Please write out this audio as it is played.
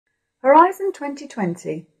Horizon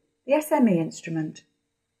 2020, the SME Instrument.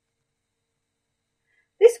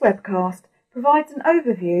 This webcast provides an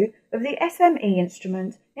overview of the SME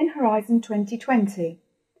Instrument in Horizon 2020,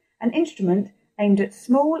 an instrument aimed at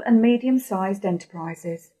small and medium-sized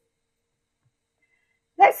enterprises.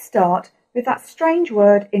 Let's start with that strange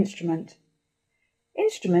word instrument.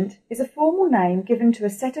 Instrument is a formal name given to a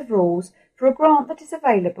set of rules for a grant that is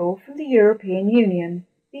available from the European Union,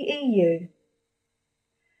 the EU.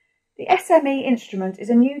 The SME Instrument is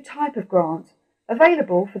a new type of grant,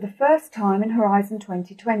 available for the first time in Horizon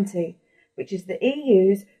 2020, which is the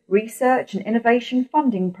EU's Research and Innovation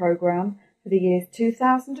Funding Programme for the years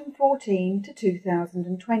 2014 to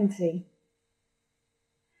 2020.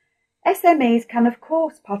 SMEs can of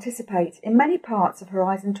course participate in many parts of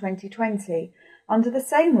Horizon 2020 under the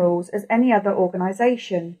same rules as any other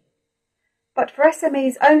organisation. But for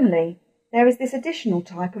SMEs only, there is this additional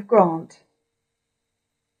type of grant.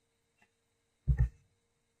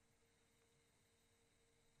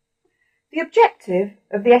 The objective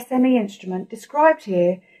of the SME Instrument described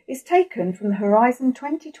here is taken from the Horizon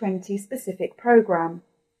 2020 specific programme.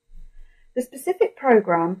 The specific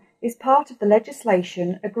programme is part of the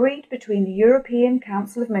legislation agreed between the European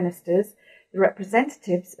Council of Ministers, the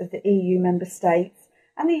representatives of the EU member states,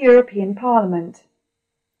 and the European Parliament.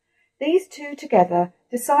 These two together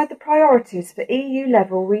decide the priorities for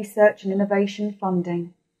EU-level research and innovation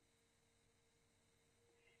funding.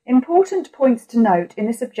 Important points to note in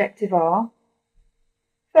this objective are: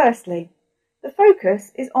 firstly, the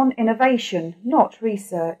focus is on innovation, not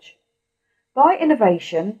research. By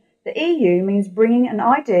innovation, the EU means bringing an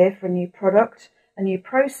idea for a new product, a new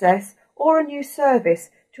process, or a new service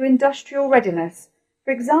to industrial readiness,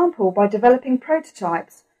 for example by developing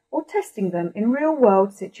prototypes or testing them in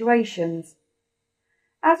real-world situations.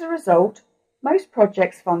 As a result, most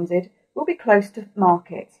projects funded will be close to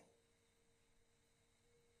market.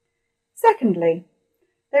 Secondly,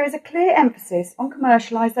 there is a clear emphasis on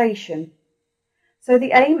commercialisation. So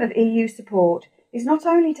the aim of EU support is not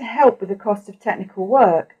only to help with the cost of technical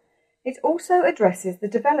work, it also addresses the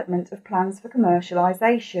development of plans for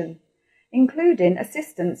commercialisation, including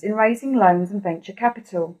assistance in raising loans and venture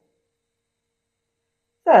capital.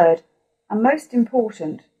 Third, and most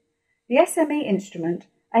important, the SME Instrument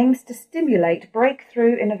aims to stimulate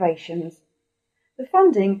breakthrough innovations. The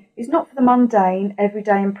funding is not for the mundane,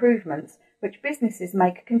 everyday improvements which businesses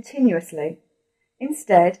make continuously.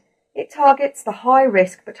 Instead, it targets the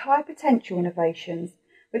high-risk but high-potential innovations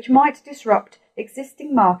which might disrupt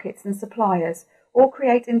existing markets and suppliers or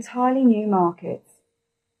create entirely new markets.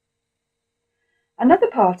 Another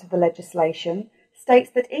part of the legislation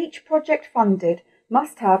states that each project funded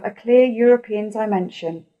must have a clear European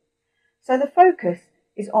dimension, so the focus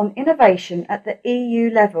is on innovation at the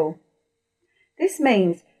EU level. This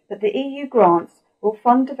means that the EU grants will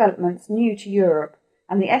fund developments new to Europe,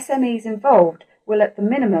 and the SMEs involved will at the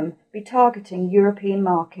minimum be targeting European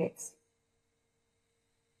markets.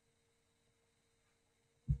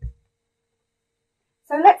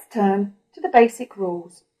 So let's turn to the basic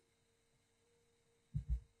rules.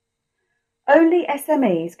 Only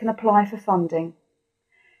SMEs can apply for funding.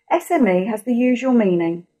 SME has the usual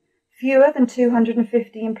meaning: fewer than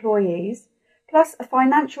 250 employees, plus a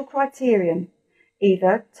financial criterion,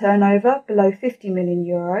 either turnover below €50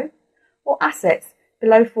 million or assets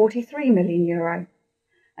below €43 million.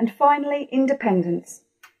 And finally, independence.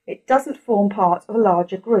 It doesn't form part of a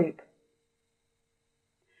larger group.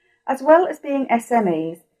 As well as being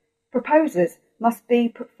SMEs, proposers must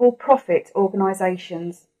be for-profit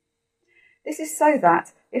organisations. This is so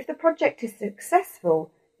that, if the project is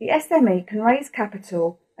successful, the SME can raise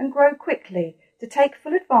capital and grow quickly to take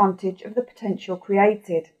full advantage of the potential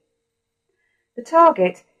created. The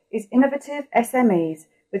target is innovative SMEs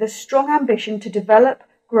with a strong ambition to develop,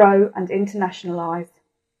 grow and internationalise.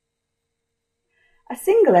 A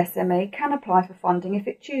single SME can apply for funding if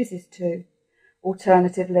it chooses to.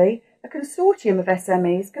 Alternatively, a consortium of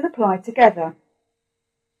SMEs can apply together.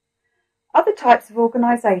 Other types of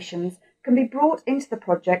organisations can be brought into the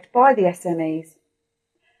project by the SMEs.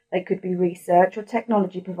 They could be research or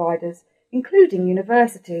technology providers, including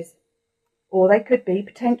universities, or they could be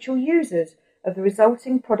potential users of the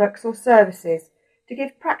resulting products or services to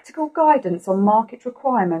give practical guidance on market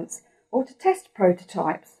requirements or to test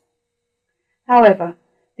prototypes. However,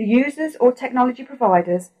 the users or technology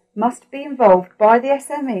providers must be involved by the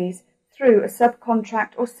SMEs through a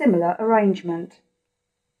subcontract or similar arrangement.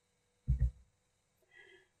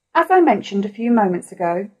 As I mentioned a few moments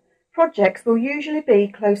ago, projects will usually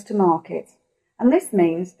be close to market, and this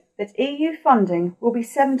means that EU funding will be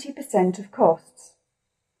 70% of costs.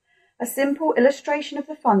 A simple illustration of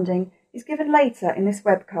the funding is given later in this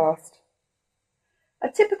webcast. A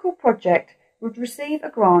typical project would receive a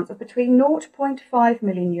grant of between €0.5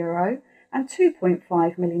 million and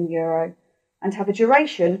 €2.5 million and have a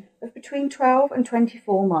duration of between 12 and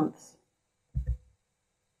 24 months.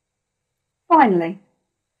 Finally,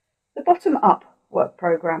 the bottom-up work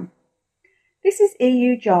programme. This is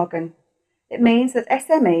EU jargon. It means that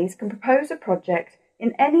SMEs can propose a project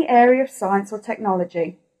in any area of science or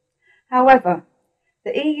technology. However,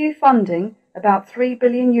 the EU funding, about €3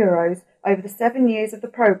 billion over the 7 years of the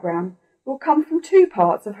programme, will come from two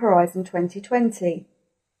parts of Horizon 2020: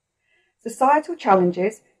 societal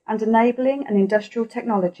challenges and enabling and industrial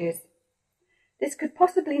technologies. This could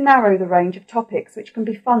possibly narrow the range of topics which can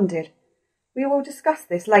be funded. We will discuss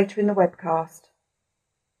this later in the webcast.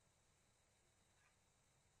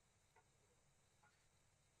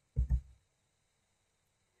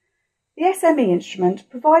 The SME instrument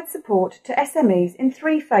provides support to SMEs in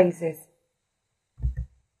 3 phases.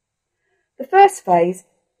 The first phase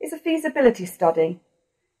is a feasibility study.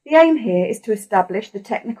 The aim here is to establish the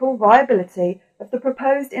technical viability of the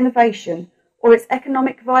proposed innovation or its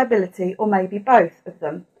economic viability, or maybe both of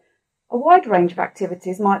them. A wide range of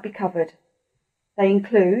activities might be covered. They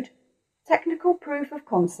include technical proof of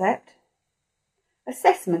concept,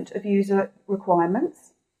 assessment of user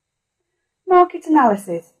requirements, market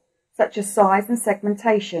analysis, such as size and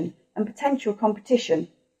segmentation and potential competition,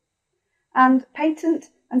 and patent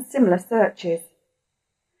and similar searches.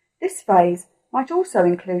 This phase might also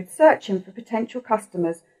include searching for potential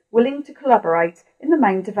customers willing to collaborate in the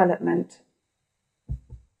main development.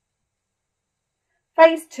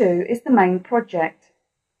 Phase 2 is the main project.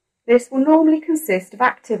 This will normally consist of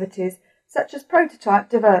activities such as prototype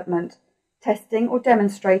development, testing or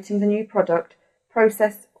demonstrating the new product,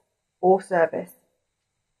 process or service.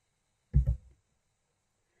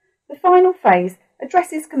 The final phase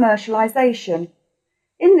addresses commercialisation.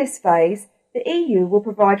 In this phase, the EU will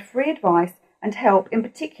provide free advice and help, in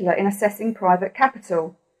particular in assessing private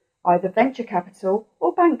capital, either venture capital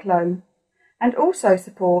or bank loan, and also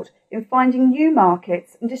support in finding new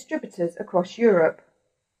markets and distributors across Europe.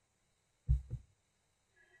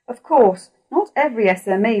 Of course, not every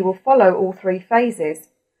SME will follow all 3 phases.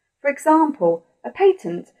 For example, a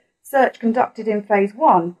patent search conducted in phase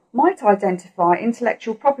 1 might identify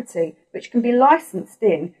intellectual property which can be licensed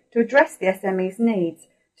in to address the SME's needs,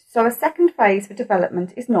 so a second phase for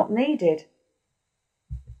development is not needed.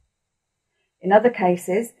 In other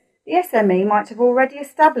cases, the SME might have already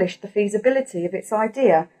established the feasibility of its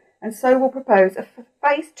idea and so will propose a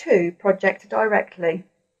phase 2 project directly.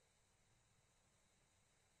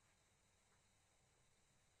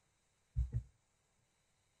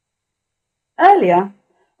 Earlier,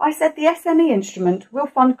 I said the SME instrument will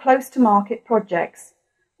fund close-to-market projects.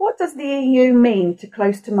 What does the EU mean to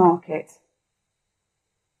close to market?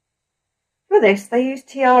 For this, they use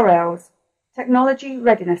TRLs, Technology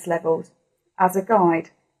Readiness Levels, as a guide.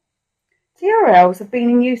 TRLs have been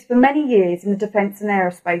in use for many years in the defence and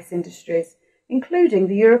aerospace industries, including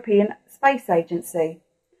the European Space Agency.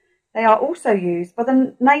 They are also used by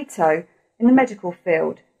the NATO in the medical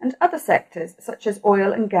field and other sectors such as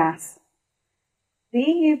oil and gas. The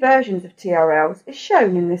EU versions of TRLs is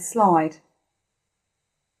shown in this slide.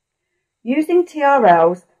 Using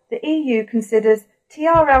TRLs, the EU considers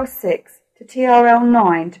TRL 6 to TRL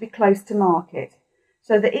 9 to be close to market,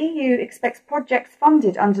 so the EU expects projects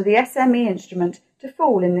funded under the SME instrument to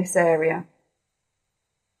fall in this area.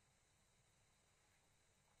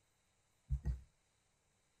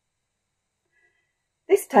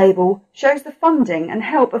 This table shows the funding and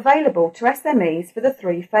help available to SMEs for the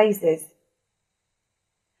 3 phases.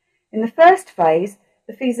 In the first phase,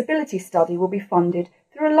 the feasibility study will be funded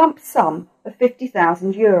through a lump sum of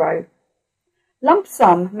 €50,000. Lump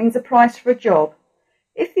sum means a price for a job.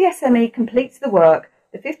 If the SME completes the work,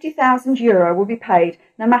 the €50,000 will be paid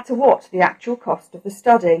no matter what the actual cost of the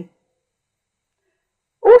study.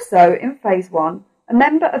 Also, in phase 1, a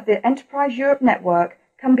member of the Enterprise Europe network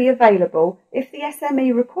can be available if the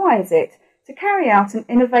SME requires it to carry out an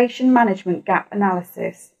innovation management gap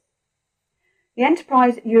analysis. The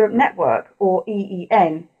Enterprise Europe Network, or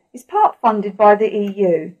EEN, is part funded by the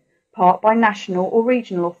EU, part by national or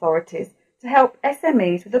regional authorities to help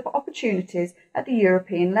SMEs with the opportunities at the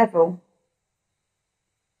European level.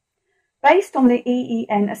 Based on the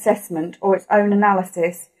EEN assessment or its own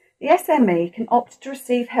analysis, the SME can opt to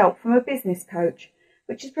receive help from a business coach,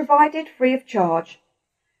 which is provided free of charge.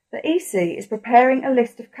 The EC is preparing a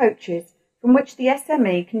list of coaches from which the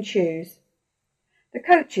SME can choose. The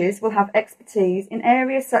coaches will have expertise in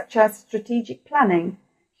areas such as strategic planning,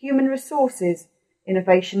 human resources,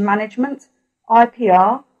 innovation management,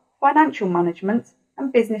 IPR, financial management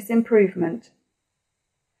and business improvement.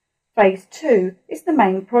 Phase 2 is the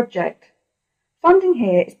main project. Funding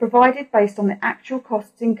here is provided based on the actual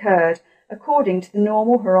costs incurred according to the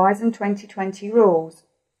normal Horizon 2020 rules.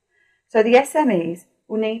 So the SMEs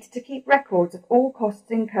will need to keep records of all costs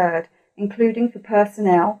incurred, including for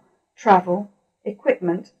personnel, travel,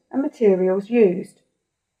 equipment and materials used.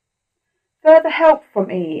 Further help from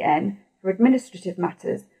EEN for administrative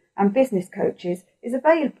matters and business coaches is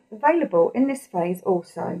available in this phase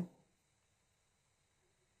also.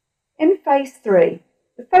 In Phase 3,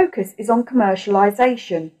 the focus is on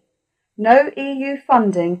commercialisation. No EU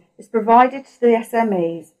funding is provided to the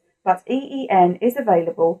SMEs, but EEN is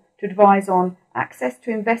available to advise on access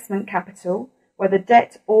to investment capital, whether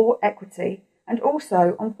debt or equity, and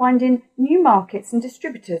also on finding new markets and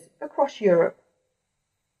distributors across Europe.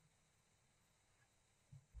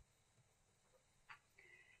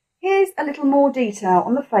 Here's a little more detail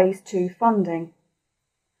on the Phase 2 funding.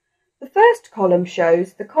 The first column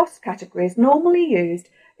shows the cost categories normally used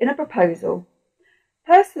in a proposal: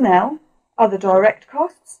 personnel, other direct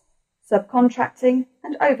costs, subcontracting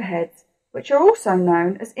and overheads, which are also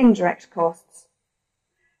known as indirect costs.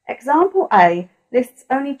 Example A lists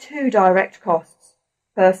only 2 direct costs,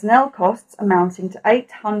 personnel costs amounting to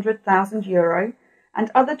 €800,000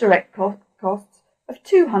 and other direct costs of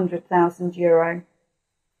 €200,000.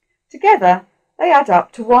 Together, they add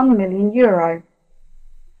up to €1 million.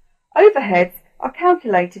 Overheads are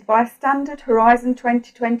calculated by a standard Horizon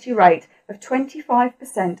 2020 rate of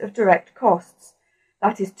 25% of direct costs,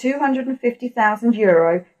 that is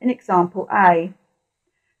 €250,000 in example A.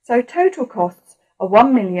 So total costs are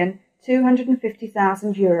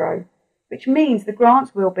 €1,250,000, which means the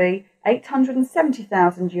grant will be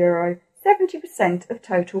 €870,000, 70% of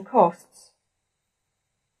total costs.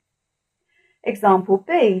 Example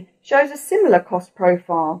B shows a similar cost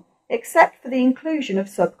profile, except for the inclusion of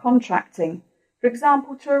subcontracting, for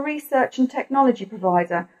example to a research and technology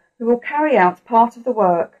provider who will carry out part of the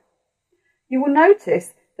work. You will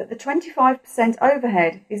notice that the 25%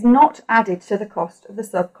 overhead is not added to the cost of the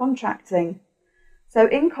subcontracting. So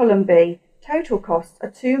in column B, total costs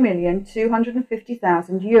are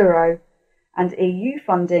 €2,250,000 and EU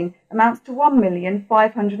funding amounts to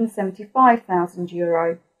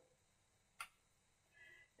 €1,575,000.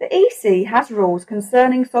 The EC has rules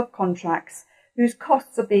concerning subcontracts whose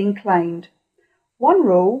costs are being claimed. One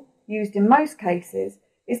rule, used in most cases,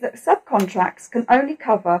 is that subcontracts can only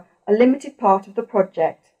cover a limited part of the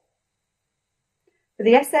project. For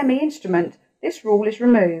the SME instrument, this rule is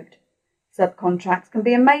removed. Subcontracts can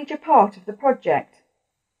be a major part of the project.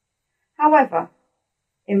 However,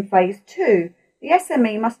 in Phase 2, the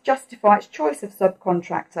SME must justify its choice of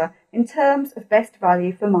subcontractor in terms of best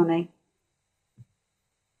value for money.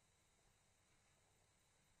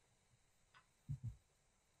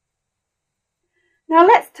 Now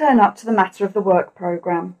let's turn up to the matter of the work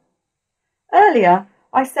programme. Earlier,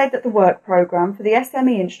 I said that the work programme for the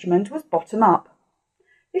SME instrument was bottom-up.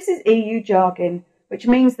 This is EU jargon, which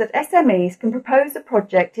means that SMEs can propose a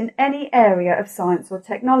project in any area of science or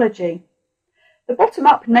technology. The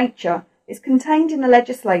bottom-up nature is contained in the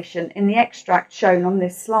legislation in the extract shown on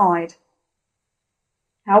this slide.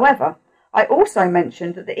 However, I also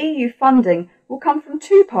mentioned that the EU funding will come from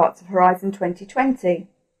 2 parts of Horizon 2020.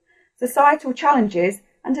 Societal challenges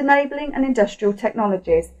and enabling and industrial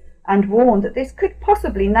technologies, and warned that this could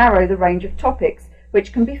possibly narrow the range of topics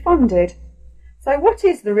which can be funded. So what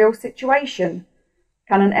is the real situation?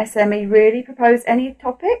 Can an SME really propose any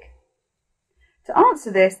topic? To answer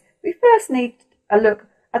this, we first need a look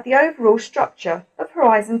at the overall structure of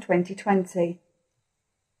Horizon 2020.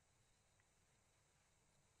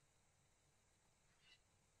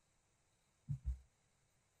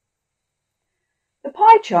 The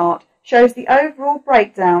pie chart shows the overall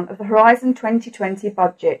breakdown of the Horizon 2020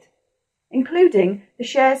 budget, including the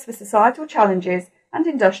shares for societal challenges and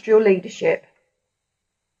industrial leadership.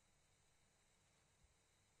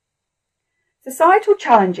 Societal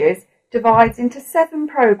challenges divides into 7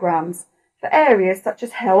 programmes for areas such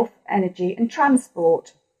as health, energy and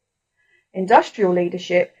transport. Industrial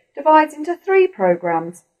leadership divides into 3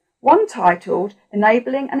 programmes. One titled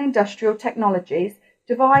Enabling and Industrial Technologies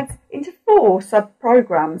divides into 4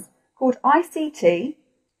 sub-programmes called ICT,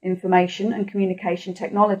 Information and Communication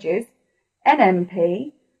Technologies,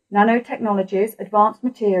 NMP, Nanotechnologies, Advanced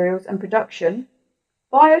Materials and Production,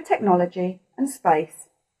 Biotechnology and Space.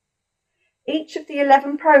 Each of the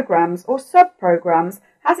 11 programmes or sub-programmes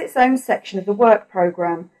has its own section of the work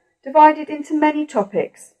programme, divided into many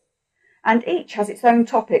topics, and each has its own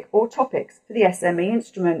topic or topics for the SME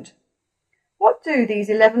instrument. what do these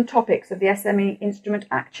 11 topics of the SME instrument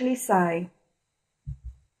actually say?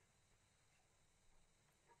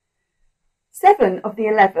 7 of the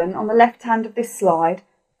 11 on the left hand of this slide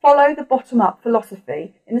follow the bottom-up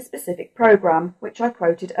philosophy in the specific programme, which I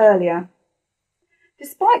quoted earlier.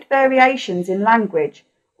 Despite variations in language,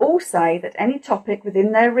 all say that any topic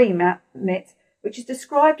within their remit which is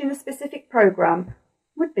described in the specific programme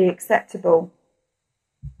would be acceptable.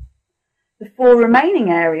 The 4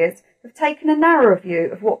 remaining areas have taken a narrower view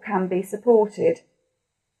of what can be supported.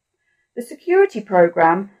 The security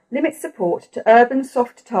programme limits support to urban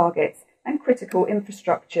soft targets and critical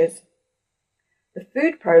infrastructures. The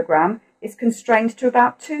food programme is constrained to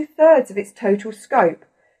about 2/3 of its total scope,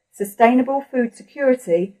 sustainable food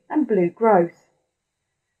security and blue growth.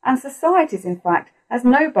 And Societies, in fact, has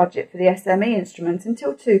no budget for the SME instrument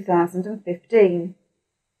until 2015.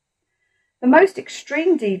 The most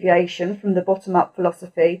extreme deviation from the bottom-up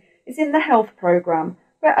philosophy is in the health programme,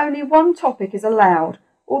 where only 1 topic is allowed,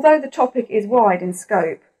 although the topic is wide in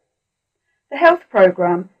scope. The health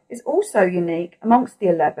programme is also unique amongst the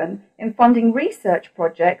 11 in funding research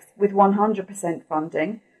projects with 100%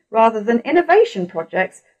 funding, rather than innovation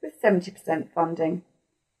projects with 70% funding.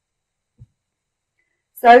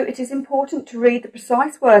 So it is important to read the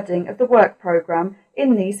precise wording of the work programme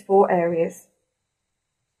in these 4 areas.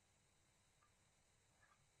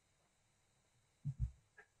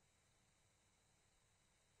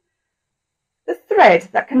 The thread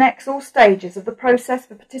that connects all stages of the process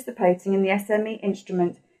for participating in the SME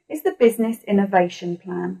instrument is the Business Innovation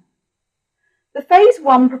Plan. The Phase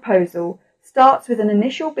 1 proposal starts with an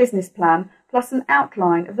initial business plan plus an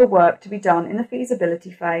outline of the work to be done in the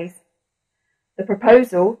feasibility phase. The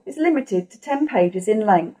proposal is limited to 10 pages in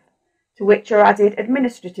length, to which are added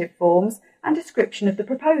administrative forms and description of the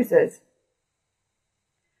proposers.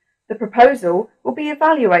 The proposal will be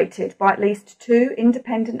evaluated by at least 2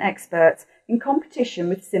 independent experts in competition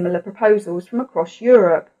with similar proposals from across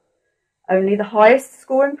Europe. Only the highest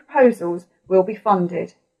scoring proposals will be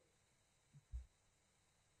funded.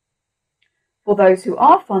 For those who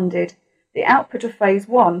are funded, the output of Phase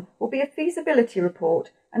 1 will be a feasibility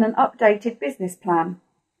report and an updated business plan,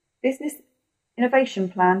 Business Innovation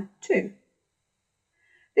Plan 2.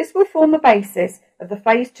 This will form the basis of the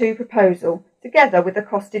Phase 2 proposal, together with a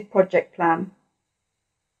costed project plan.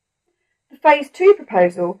 The Phase 2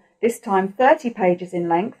 proposal, this time 30 pages in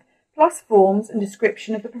length, plus forms and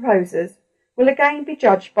description of the proposers, will again be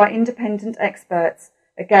judged by independent experts,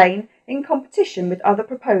 again in competition with other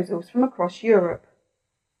proposals from across Europe.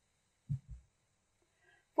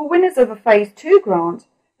 For winners of a Phase 2 grant,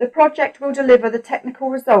 the project will deliver the technical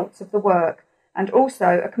results of the work and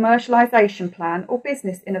also a commercialisation plan or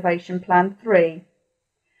Business Innovation Plan 3.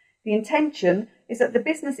 The intention is that the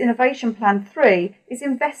Business Innovation Plan 3 is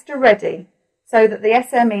investor ready, so that the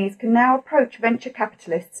SMEs can now approach venture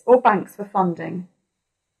capitalists or banks for funding.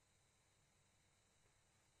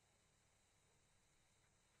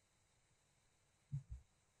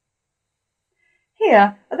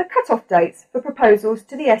 Here are the cut-off dates for proposals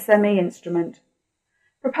to the SME instrument.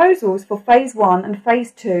 Proposals for Phase 1 and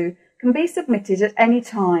Phase 2 can be submitted at any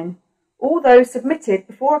time. All those submitted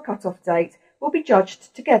before a cut-off date will be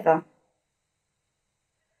judged together.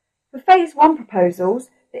 For Phase 1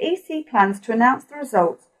 proposals, the EC plans to announce the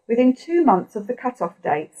results within 2 months of the cut-off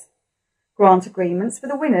dates. Grant agreements for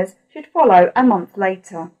the winners should follow a month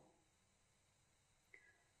later.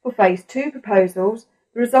 For Phase 2 proposals,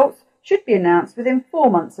 the results should be announced within 4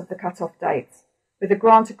 months of the cut-off dates, with a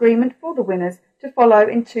grant agreement for the winners to follow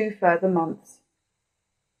in 2 further months.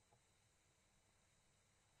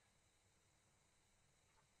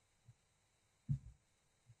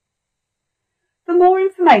 For more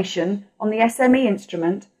information on the SME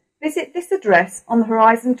instrument, visit this address on the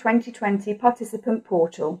Horizon 2020 participant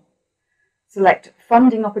portal. Select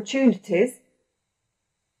Funding Opportunities,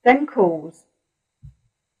 then Calls.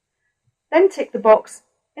 Then tick the box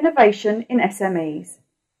Innovation in SMEs.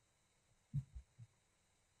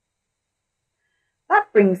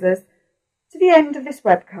 That brings us to the end of this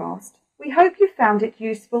webcast. We hope you found it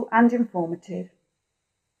useful and informative.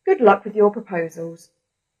 Good luck with your proposals.